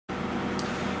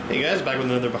Hey guys, back with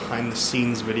another behind the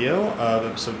scenes video of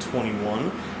episode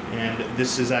 21, and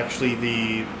this is actually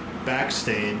the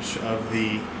backstage of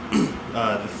the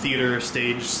the theater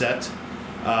stage set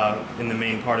in the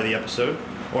main part of the episode,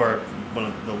 or one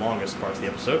of the longest parts of the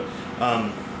episode.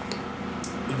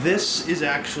 This is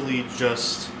actually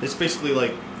it's basically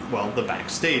like, well, the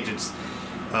backstage. It's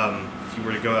if you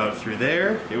were to go out through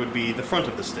there, it would be the front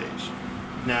of the stage.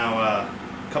 Now, a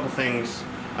couple things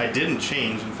I didn't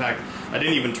change. In fact, I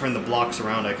didn't even turn the blocks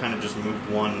around. I kind of just moved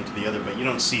one to the other, but you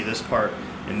don't see this part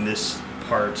in this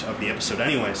part of the episode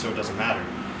anyway, so it doesn't matter.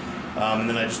 And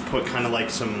then I just put kind of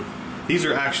like these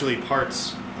are actually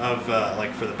parts of,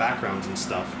 like for the backgrounds and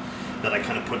stuff, that I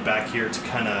kind of put back here to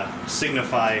kind of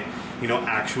signify, you know,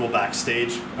 actual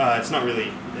backstage. It's not really,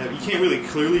 you can't really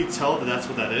clearly tell that that's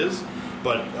what that is,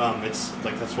 but it's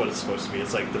like, that's what it's supposed to be.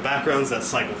 It's like the backgrounds that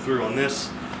cycle through on this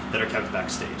that are kept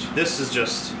backstage. This is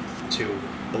just to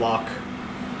block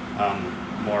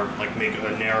more, like make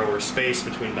a narrower space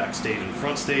between backstage and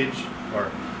front stage, or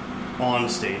on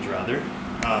stage rather.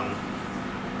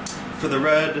 For the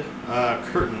red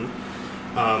curtain,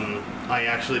 I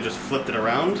actually just flipped it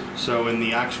around, so in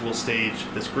the actual stage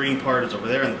this green part is over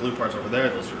there and the blue part's over there.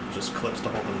 Those are just clips to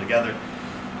hold them together.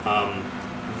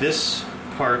 This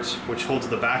part, which holds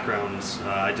the backgrounds,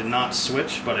 I did not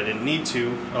switch, but I didn't need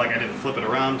to, or like I didn't flip it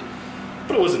around,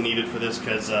 but it wasn't needed for this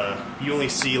because you only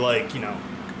see, like, you know,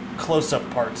 close-up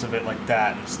parts of it like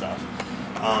that and stuff.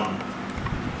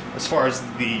 As far as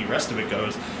the rest of it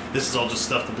goes, this is all just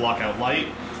stuff to block out light,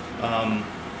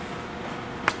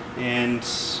 and,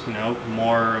 you know,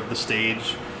 more of the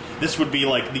stage. This would be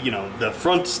like the, you know, the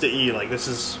front stage, like this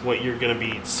is what you're gonna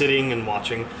be sitting and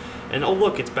watching, and oh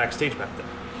look, it's backstage back there.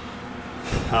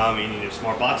 And there's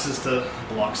more boxes to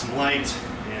block some light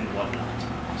and whatnot.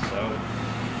 So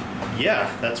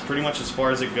yeah, that's pretty much as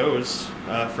far as it goes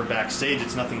for backstage.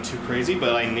 It's nothing too crazy,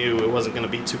 but I knew it wasn't going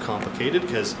to be too complicated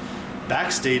because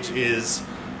backstage is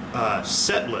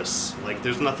setless. Like,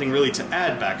 there's nothing really to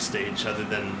add backstage other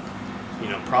than, you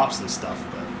know, props and stuff.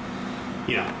 But,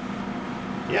 you know,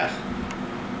 yeah.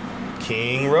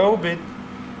 King Robin.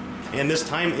 And this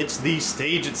time it's the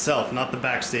stage itself, not the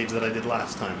backstage that I did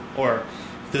last time. Or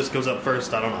if this goes up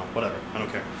first, I don't know. Whatever. I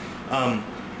don't care.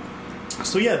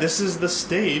 So yeah, this is the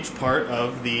stage part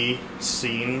of the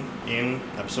scene in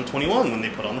episode 21 when they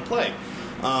put on the play.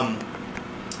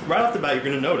 Right off the bat, you're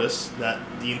going to notice that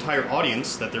the entire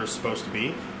audience that they're supposed to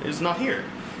be is not here.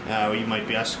 You might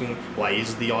be asking, why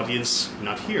is the audience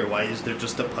not here? Why is there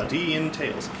just a putty and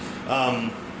tails?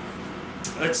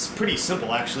 It's pretty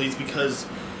simple, actually. It's because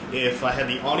if I had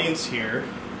the audience here,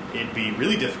 it'd be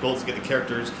really difficult to get the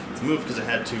characters to move because I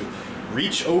had to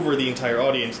reach over the entire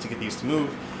audience to get these to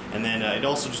move. And then it'd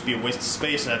also just be a waste of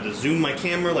space. I'd have to zoom my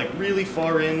camera like really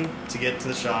far in to get to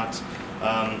the shot,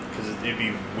 because it'd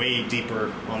be way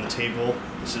deeper on the table.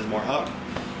 This is more up.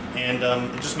 And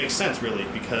it just makes sense, really,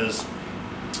 because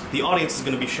the audience is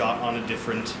going to be shot on a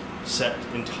different set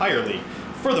entirely,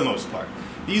 for the most part.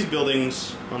 These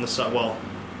buildings on the side, well,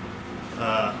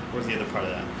 where's the other part of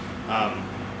that?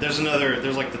 There's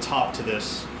like the top to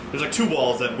this. There's like two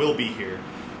walls that will be here.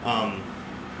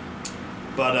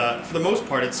 But for the most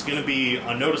part, it's going to be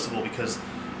unnoticeable because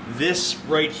this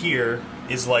right here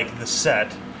is like the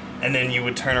set, and then you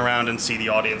would turn around and see the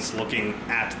audience looking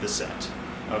at the set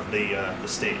of the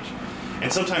stage.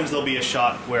 And sometimes there'll be a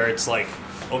shot where it's like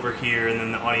over here, and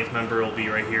then the audience member will be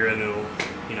right here, and it'll,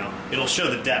 you know, it'll show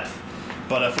the depth.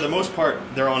 But for the most part,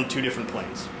 they're on two different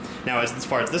planes. Now, as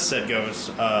far as this set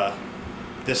goes,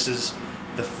 this is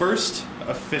the first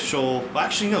official, well,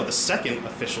 actually no, the second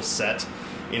official set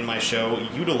in my show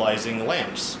utilizing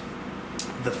lamps.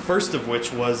 The first of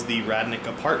which was the Radnick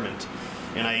apartment,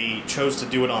 and I chose to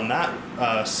do it on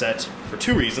that set for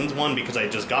two reasons. One, because I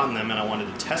had just gotten them and I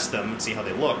wanted to test them and see how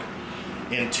they look,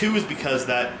 and two is because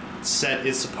that set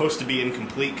is supposed to be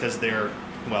incomplete because they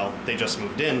just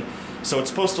moved in, so it's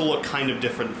supposed to look kind of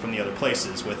different from the other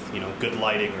places with, you know, good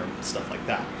lighting or stuff like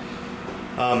that.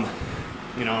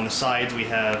 You know, on the sides we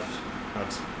have,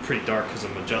 it's pretty dark because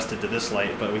I'm adjusted to this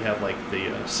light, but we have like the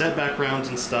set backgrounds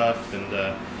and stuff, and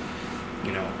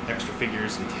you know, extra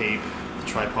figures and tape, the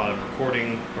tripod I'm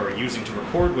recording or using to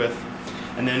record with,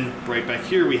 and then right back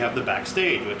here we have the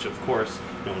backstage, which of course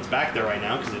no one's back there right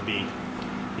now because it'd be,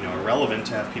 you know, irrelevant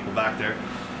to have people back there.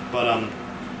 But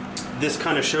this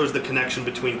kind of shows the connection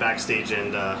between backstage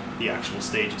and the actual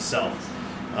stage itself.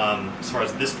 As far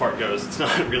as this part goes, it's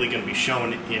not really going to be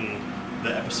shown in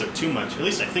the episode too much, at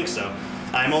least I think so.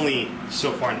 I'm only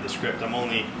so far into the script. I'm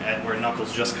only at where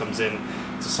Knuckles just comes in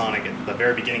to Sonic at the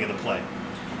very beginning of the play.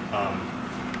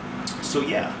 So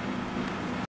yeah,